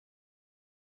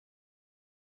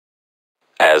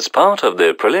As part of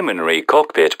the preliminary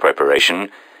cockpit preparation,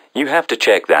 you have to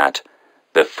check that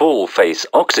the full-face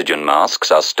oxygen masks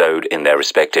are stowed in their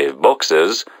respective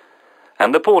boxes,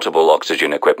 and the portable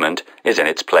oxygen equipment is in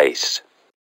its place.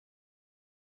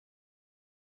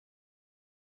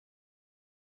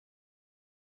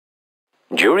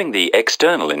 During the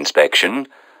external inspection,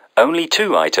 only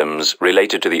 2 items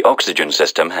related to the oxygen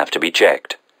system have to be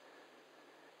checked.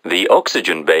 The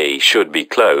oxygen bay should be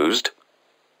closed.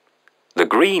 The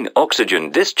green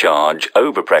oxygen discharge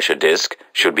overpressure disc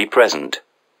should be present.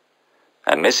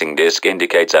 A missing disc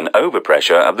indicates an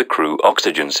overpressure of the crew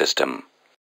oxygen system.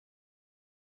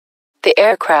 The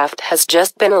aircraft has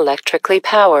just been electrically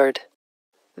powered.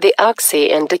 The oxy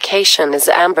indication is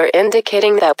amber,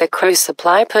 indicating that the crew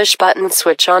supply push-button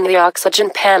switch on the oxygen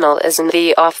panel is in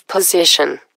the off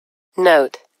position.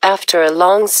 Note: after a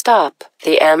long stop,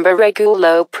 the amber regu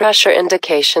low pressure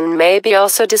indication may be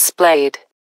also displayed.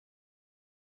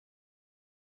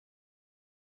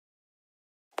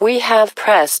 We have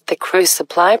pressed the crew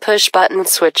supply push-button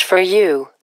switch for you.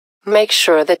 Make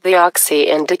sure that the oxy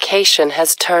indication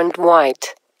has turned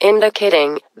white,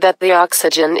 indicating that the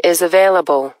oxygen is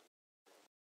available.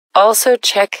 Also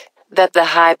check that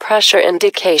the high pressure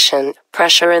indication,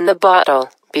 pressure in the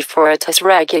bottle, before it is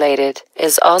regulated,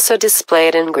 is also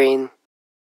displayed in green.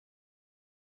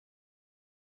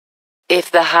 If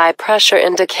the high pressure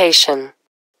indication,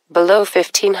 below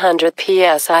 1500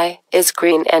 psi, is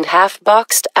green and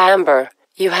half-boxed amber,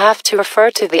 you have to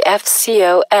refer to the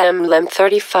FCOM LIM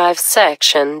 35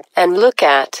 section and look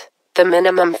at the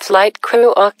minimum flight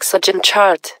crew oxygen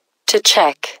chart to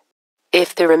check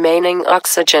if the remaining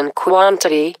oxygen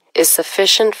quantity is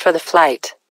sufficient for the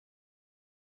flight.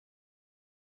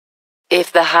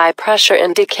 If the high pressure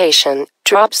indication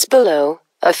drops below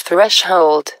a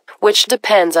threshold, which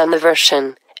depends on the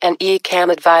version, an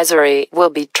ECAM advisory will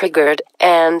be triggered,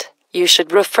 and you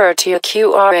should refer to your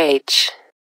QRH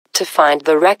to find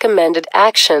the recommended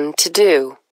action to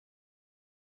do.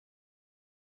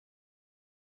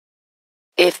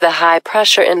 If the high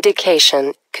pressure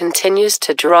indication continues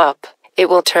to drop, it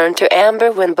will turn to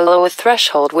amber when below a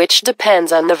threshold which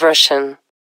depends on the version.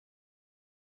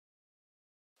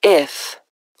 If,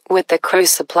 with the crew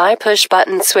supply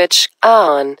push-button switch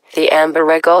on, the amber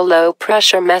regu low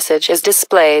pressure message is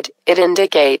displayed, it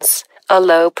indicates a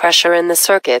low pressure in the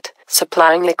circuit,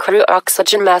 supplying the crew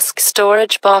oxygen mask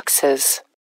storage boxes.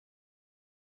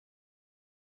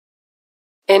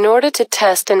 In order to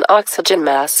test an oxygen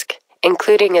mask,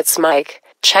 including its mic,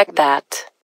 check that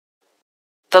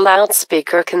the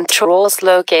loudspeaker controls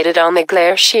located on the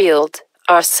glare shield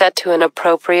are set to an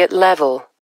appropriate level,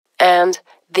 and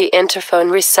the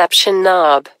interphone reception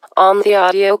knob on the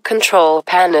audio control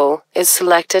panel is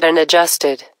selected and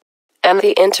adjusted, and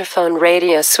the interphone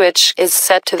radio switch is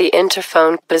set to the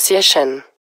interphone position.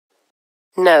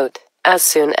 Note: as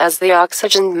soon as the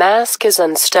oxygen mask is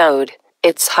unstowed,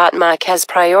 its hot mic has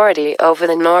priority over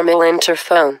the normal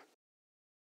interphone.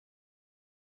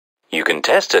 You can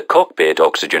test a cockpit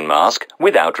oxygen mask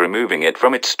without removing it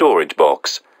from its storage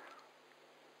box.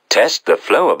 Test the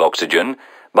flow of oxygen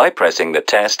by pressing the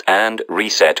test and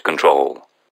reset control.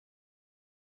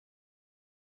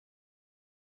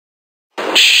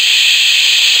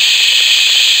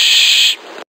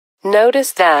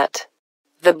 Notice that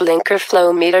the blinker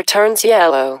flow meter turns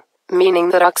yellow, meaning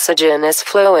that oxygen is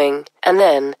flowing, and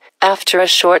then, after a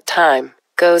short time,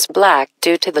 goes black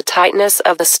due to the tightness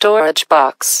of the storage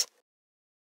box.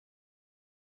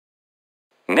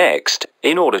 Next,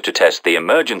 in order to test the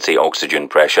emergency oxygen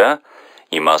pressure,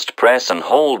 you must press and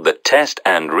hold the test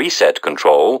and reset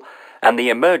control and the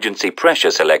emergency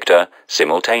pressure selector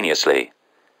simultaneously.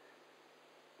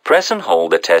 Press and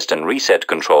hold the test and reset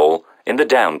control in the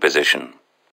down position.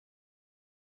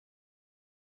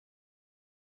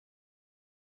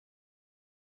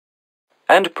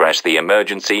 And press the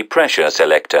emergency pressure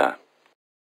selector.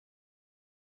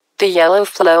 The yellow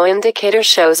flow indicator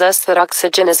shows us that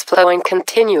oxygen is flowing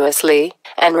continuously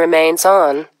and remains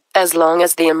on as long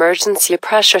as the emergency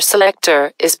pressure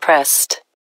selector is pressed.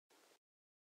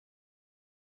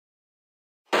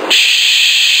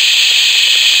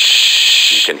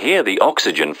 You can hear the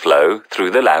oxygen flow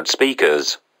through the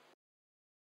loudspeakers.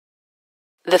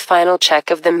 The final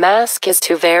check of the mask is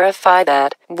to verify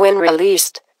that, when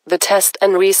released, the test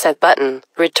and reset button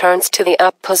returns to the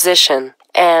up position,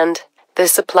 and the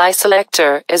supply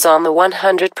selector is on the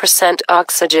 100%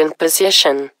 oxygen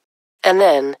position. And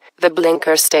then, the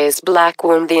blinker stays black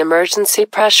when the emergency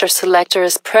pressure selector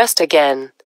is pressed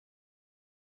again.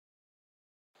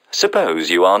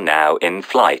 Suppose you are now in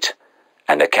flight,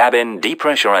 and a cabin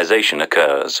depressurization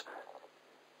occurs.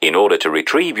 In order to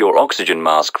retrieve your oxygen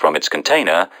mask from its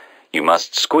container, you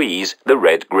must squeeze the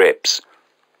red grips.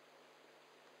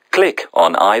 Click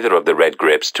on either of the red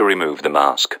grips to remove the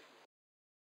mask.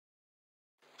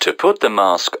 To put the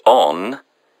mask on,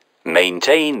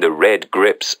 maintain the red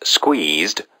grips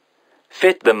squeezed,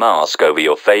 fit the mask over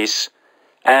your face,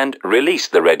 and release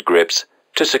the red grips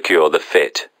to secure the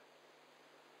fit.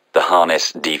 The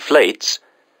harness deflates,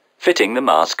 fitting the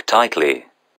mask tightly.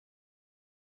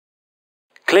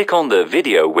 Click on the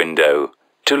video window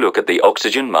to look at the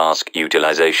oxygen mask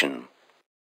utilization.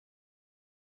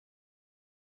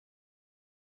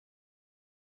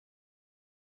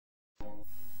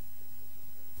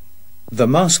 The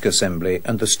mask assembly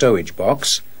and the stowage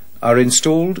box are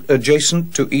installed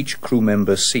adjacent to each crew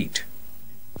member's seat.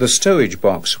 The stowage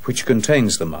box, which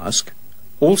contains the mask,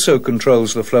 also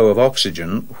controls the flow of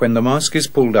oxygen when the mask is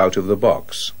pulled out of the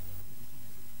box.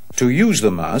 To use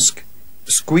the mask,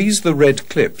 squeeze the red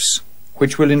clips,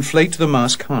 which will inflate the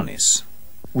mask harness.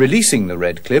 Releasing the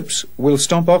red clips will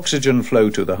stop oxygen flow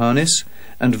to the harness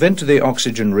and vent the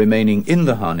oxygen remaining in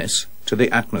the harness to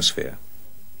the atmosphere.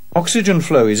 Oxygen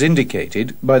flow is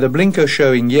indicated by the blinker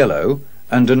showing yellow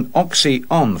and an Oxy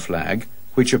On flag,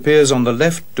 which appears on the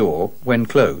left door when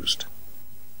closed.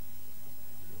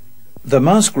 The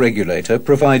mask regulator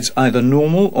provides either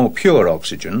normal or pure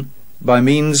oxygen by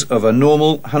means of a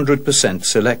normal 100%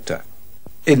 selector.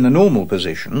 In the normal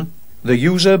position, the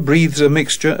user breathes a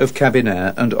mixture of cabin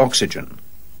air and oxygen.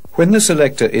 When the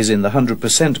selector is in the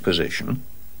 100% position,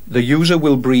 the user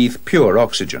will breathe pure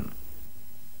oxygen.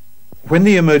 When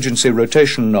the emergency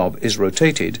rotation knob is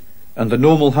rotated and the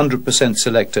normal 100%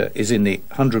 selector is in the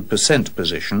 100%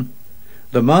 position,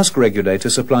 the mask regulator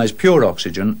supplies pure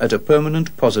oxygen at a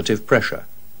permanent positive pressure.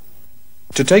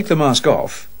 To take the mask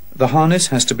off, the harness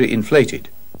has to be inflated.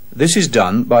 This is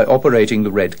done by operating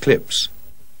the red clips.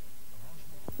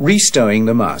 Restowing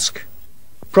the mask.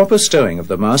 Proper stowing of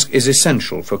the mask is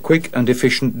essential for quick and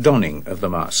efficient donning of the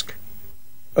mask.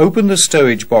 Open the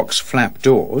stowage box flap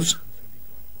doors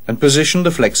and position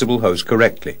the flexible hose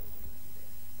correctly.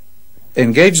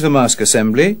 Engage the mask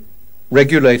assembly,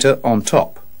 regulator on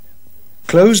top.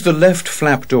 Close the left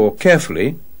flap door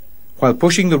carefully while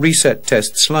pushing the reset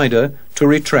test slider to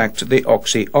retract the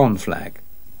Oxy On flag.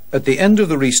 At the end of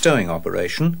the restowing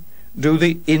operation, do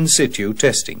the in situ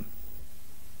testing.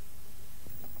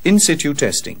 In situ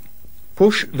testing.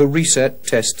 Push the reset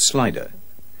test slider.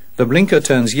 The blinker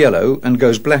turns yellow and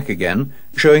goes black again,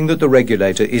 showing that the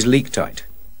regulator is leak tight.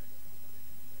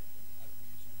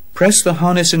 Press the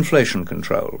harness inflation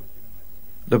control.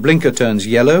 The blinker turns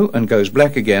yellow and goes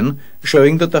black again,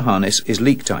 showing that the harness is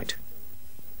leak tight.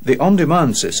 The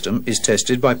on-demand system is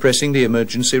tested by pressing the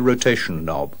emergency rotation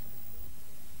knob.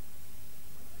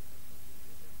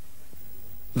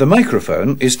 The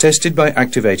microphone is tested by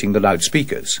activating the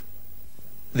loudspeakers,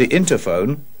 the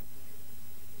interphone,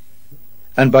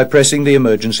 and by pressing the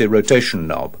emergency rotation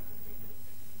knob.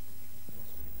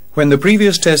 When the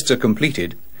previous tests are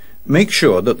completed, make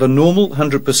sure that the normal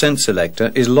 100%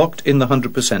 selector is locked in the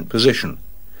 100% position,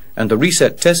 and the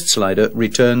reset test slider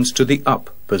returns to the up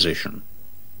position.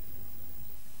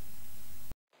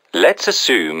 Let's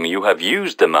assume you have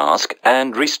used the mask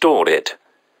and restored it.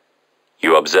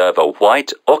 You observe a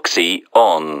white Oxy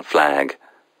On flag.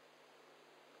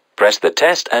 Press the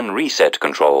test and reset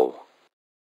control.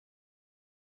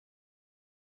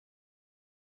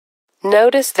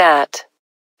 Notice that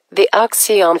the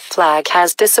Oxy On flag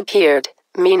has disappeared,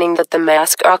 meaning that the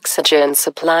mask oxygen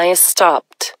supply is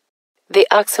stopped. The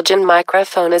oxygen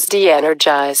microphone is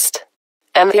de-energized,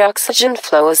 and the oxygen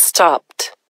flow is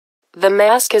stopped. The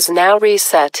mask is now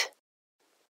reset.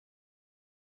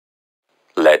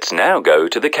 Let's now go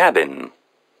to the cabin.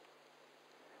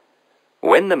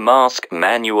 When the mask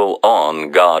manual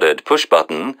on guarded push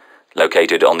button,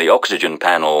 located on the oxygen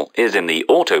panel, is in the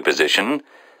auto position,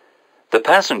 the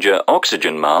passenger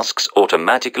oxygen masks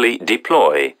automatically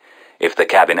deploy if the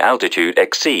cabin altitude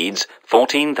exceeds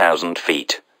 14,000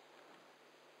 feet.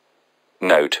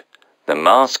 Note, the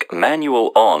mask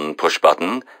manual on push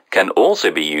button can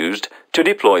also be used to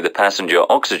deploy the passenger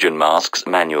oxygen masks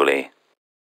manually.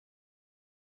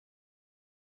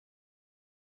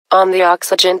 On the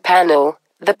oxygen panel,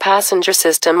 the passenger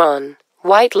system on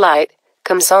white light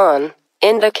comes on,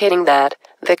 indicating that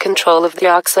the control of the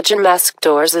oxygen mask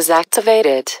doors is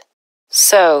activated.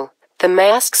 So, the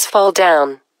masks fall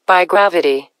down by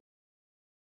gravity.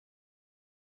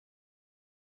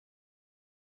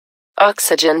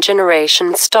 Oxygen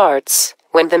generation starts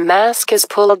when the mask is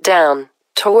pulled down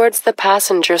towards the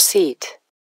passenger seat.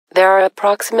 There are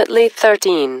approximately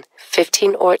 13,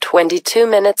 15 or 22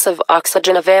 minutes of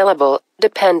oxygen available,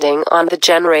 depending on the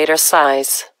generator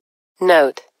size.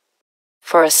 Note: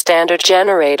 for a standard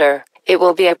generator, it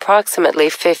will be approximately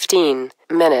 15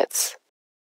 minutes.